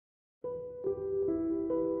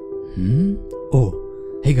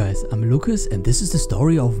Oh, hey guys, I'm Lucas and this is the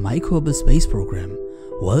story of my Kerbal Space Program.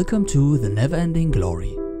 Welcome to the never-ending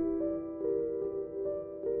glory.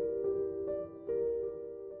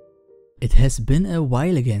 It has been a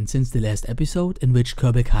while again since the last episode in which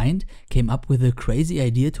Kerbal came up with a crazy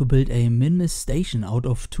idea to build a Minmus station out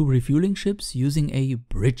of 2 refueling ships using a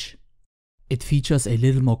bridge. It features a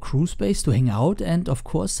little more crew space to hang out and of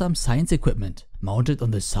course some science equipment. Mounted on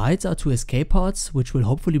the sides are 2 escape pods which will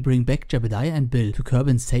hopefully bring back Jebediah and Bill to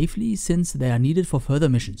Kerbal safely since they are needed for further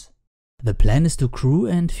missions. The plan is to crew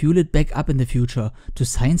and fuel it back up in the future to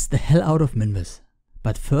science the hell out of Minmus.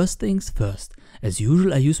 But first things first, as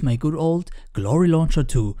usual I use my good old Glory Launcher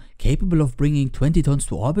 2, capable of bringing 20 tons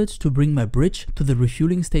to orbit to bring my bridge to the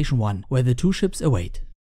refueling station 1 where the 2 ships await.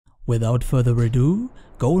 Without further ado,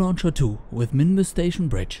 go Launcher 2 with Minmus Station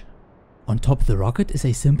Bridge. On top of the rocket is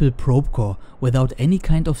a simple probe core without any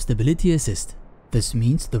kind of stability assist. This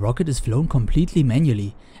means the rocket is flown completely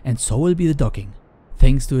manually and so will be the docking.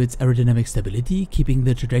 Thanks to its aerodynamic stability, keeping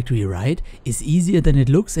the trajectory right is easier than it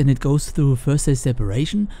looks and it goes through first stage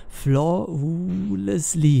separation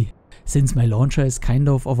flawlessly. Since my launcher is kind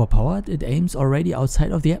of overpowered, it aims already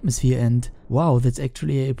outside of the atmosphere and wow, that's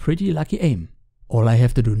actually a pretty lucky aim. All I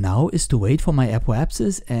have to do now is to wait for my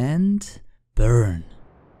apoapsis and burn.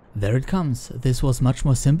 There it comes. This was much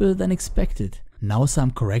more simple than expected. Now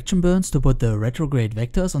some correction burns to put the retrograde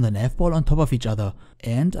vectors on the nav ball on top of each other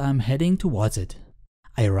and I'm heading towards it.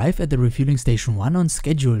 I arrive at the refueling station 1 on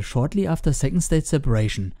schedule shortly after second stage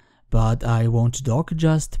separation, but I won't dock,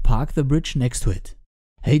 just park the bridge next to it.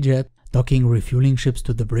 Hey Jeb, docking refueling ships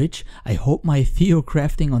to the bridge, I hope my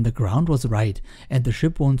theocrafting on the ground was right and the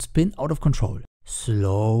ship won't spin out of control.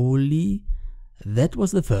 Slowly. That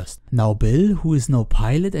was the first. Now Bill, who is no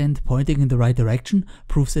pilot and pointing in the right direction,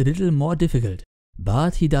 proves a little more difficult.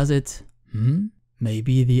 But he does it,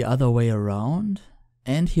 maybe the other way around?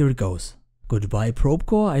 And here it goes. Goodbye probe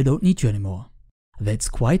core, I don't need you anymore. That's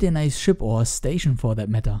quite a nice ship or station for that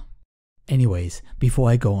matter. Anyways, before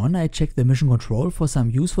I go on, I check the mission control for some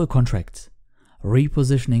useful contracts.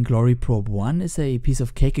 Repositioning Glory Probe 1 is a piece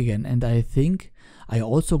of cake again and I think I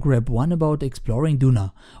also grab one about exploring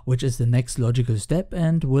Duna, which is the next logical step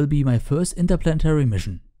and will be my first interplanetary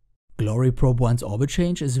mission. Glory Probe 1's orbit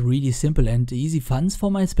change is really simple and easy funds for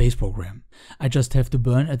my space program. I just have to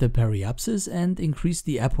burn at the periapsis and increase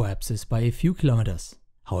the apoapsis by a few kilometers.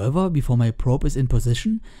 However, before my probe is in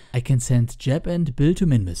position, I can send Jeb and Bill to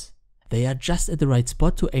Minmus. They are just at the right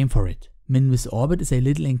spot to aim for it. Minmus' orbit is a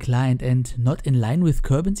little inclined and not in line with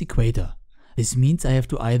Kerbal's equator. This means I have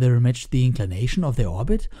to either match the inclination of their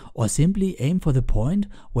orbit or simply aim for the point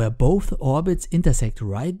where both orbits intersect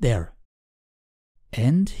right there.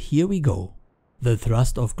 And here we go. The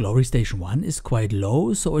thrust of Glory Station 1 is quite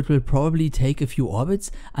low, so it will probably take a few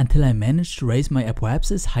orbits until I manage to raise my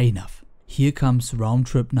apoapsis high enough. Here comes round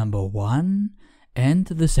trip number 1 and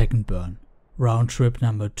the second burn. Round trip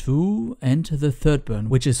number 2 and the third burn,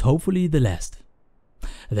 which is hopefully the last.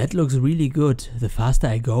 That looks really good. The faster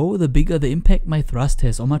I go, the bigger the impact my thrust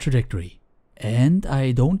has on my trajectory. And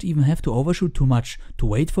I don't even have to overshoot too much to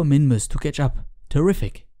wait for Minmus to catch up.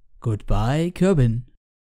 Terrific. Goodbye Kerbal.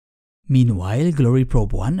 Meanwhile, Glory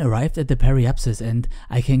Probe 1 arrived at the periapsis and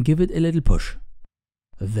I can give it a little push.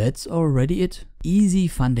 That's already it. Easy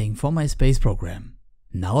funding for my space program.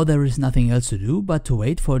 Now there is nothing else to do but to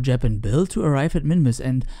wait for Jeb and Bill to arrive at Minmus,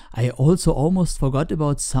 and I also almost forgot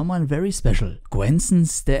about someone very special.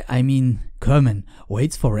 Kerman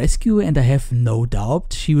waits for rescue and I have no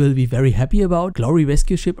doubt she will be very happy about Glory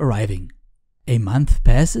rescue ship arriving. A month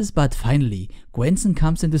passes but finally Gwenson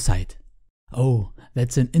comes into sight. Oh,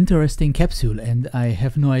 that's an interesting capsule and I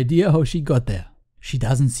have no idea how she got there. She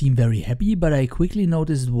doesn't seem very happy but I quickly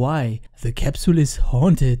noticed why. The capsule is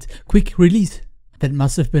haunted. Quick, release! That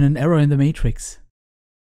must have been an error in the matrix.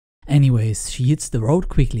 Anyways, she hits the road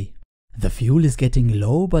quickly. The fuel is getting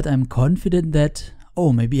low, but I'm confident that,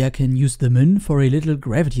 maybe I can use the Min for a little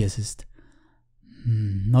gravity assist.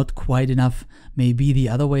 Not quite enough. Maybe the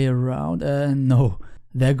other way around. No.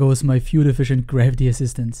 There goes my fuel efficient gravity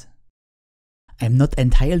assistance. I'm not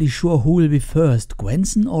entirely sure who will be first,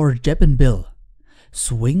 Gwenson or Jeb and Bill.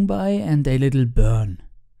 Swing by and a little burn.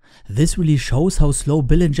 This really shows how slow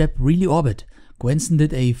Bill and Jeb really orbit. Gwenson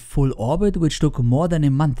did a full orbit which took more than a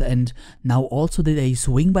month and now also did a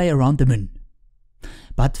swing by around the Min.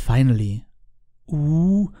 But finally,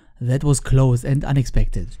 that was close and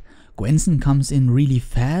unexpected. Gwenson comes in really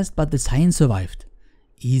fast but the science survived.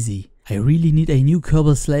 Easy. I really need a new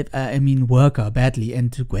Kerbal worker badly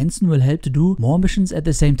and Gwenson will help to do more missions at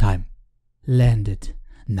the same time. Landed.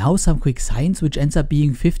 Now some quick science, which ends up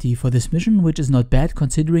being 50 for this mission, which is not bad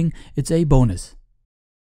considering it's a bonus.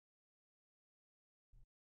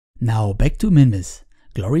 Now back to Minmus.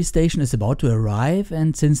 Glory Station is about to arrive,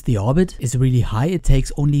 and since the orbit is really high, it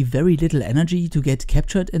takes only very little energy to get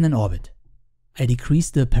captured in an orbit. I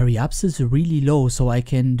decreased the periapsis really low so I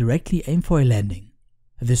can directly aim for a landing.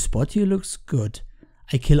 This spot here looks good.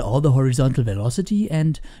 I kill all the horizontal velocity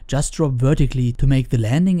and just drop vertically to make the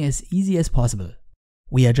landing as easy as possible.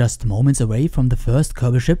 We are just moments away from the first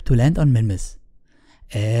Kerbal ship to land on Minmus.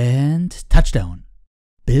 And touchdown!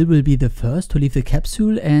 Bill will be the first to leave the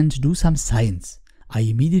capsule and do some science. I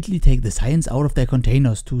immediately take the science out of their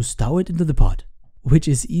containers to stow it into the pod, which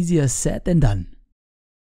is easier said than done.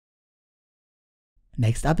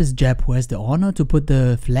 Next up is Jeb, who has the honor to put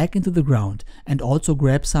the flag into the ground and also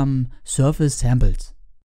grab some surface samples.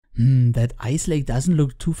 That ice lake doesn't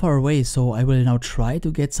look too far away, so I will now try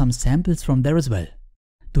to get some samples from there as well.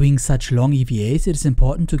 Doing such long EVAs, it is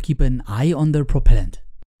important to keep an eye on the propellant.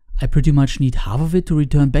 I pretty much need half of it to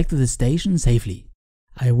return back to the station safely.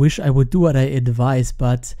 I wish I would do what I advise,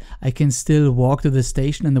 but I can still walk to the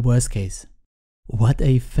station in the worst case. What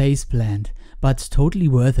a face plant, but totally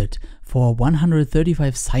worth it for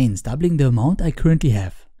 135 science, doubling the amount I currently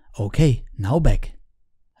have. Okay, now back.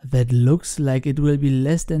 That looks like it will be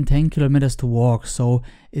less than 10 kilometers to walk, so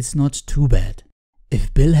it's not too bad.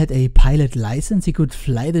 If Bill had a pilot license, he could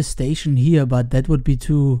fly the station here, but that would be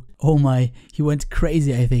too... Oh my, he went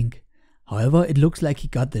crazy, I think. However, it looks like he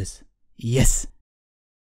got this. Yes!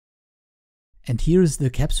 And here is the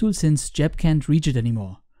capsule, since Jeb can't reach it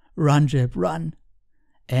anymore. Run, Jeb, run!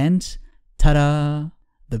 And ta-da!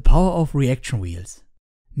 The power of reaction wheels.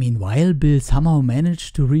 Meanwhile, Bill somehow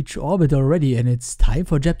managed to reach orbit already, and it's time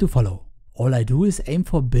for Jeb to follow. All I do is aim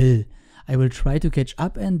for Bill. I will try to catch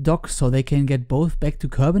up and dock so they can get both back to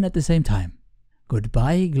Kerbin at the same time.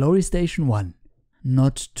 Goodbye, Glory Station 1.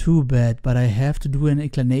 Not too bad, but I have to do an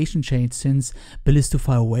inclination change since Bill is too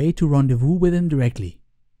far away to rendezvous with him directly.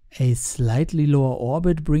 A slightly lower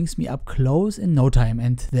orbit brings me up close in no time,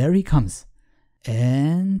 and there he comes.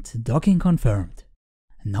 And docking confirmed.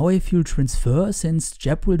 Now I fuel transfer since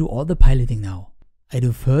Jeb will do all the piloting now. I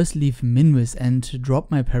do first leave Minmus and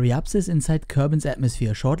drop my periapsis inside Kerbin's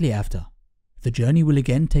atmosphere shortly after. The journey will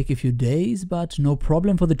again take a few days, but no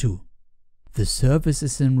problem for the two. The surface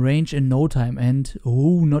is in range in no time and...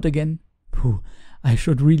 oh, not again. I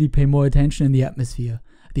should really pay more attention in the atmosphere.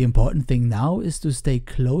 The important thing now is to stay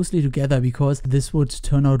closely together because this would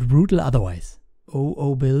turn out brutal otherwise.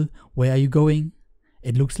 Oh Bill, where are you going?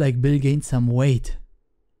 It looks like Bill gained some weight.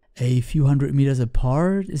 A few hundred meters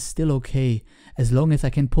apart is still okay, as long as I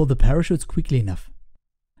can pull the parachutes quickly enough.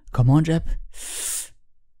 Come on, Jeb.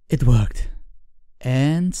 It worked.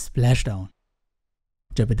 And splashdown.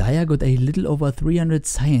 Jebediah got a little over 300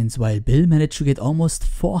 science, while Bill managed to get almost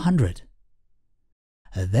 400.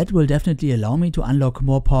 That will definitely allow me to unlock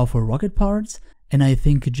more powerful rocket parts, and I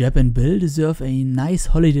think Jeb and Bill deserve a nice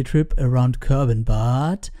holiday trip around Kerbin,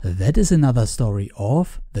 but that is another story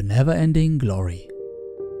of the never-ending glory.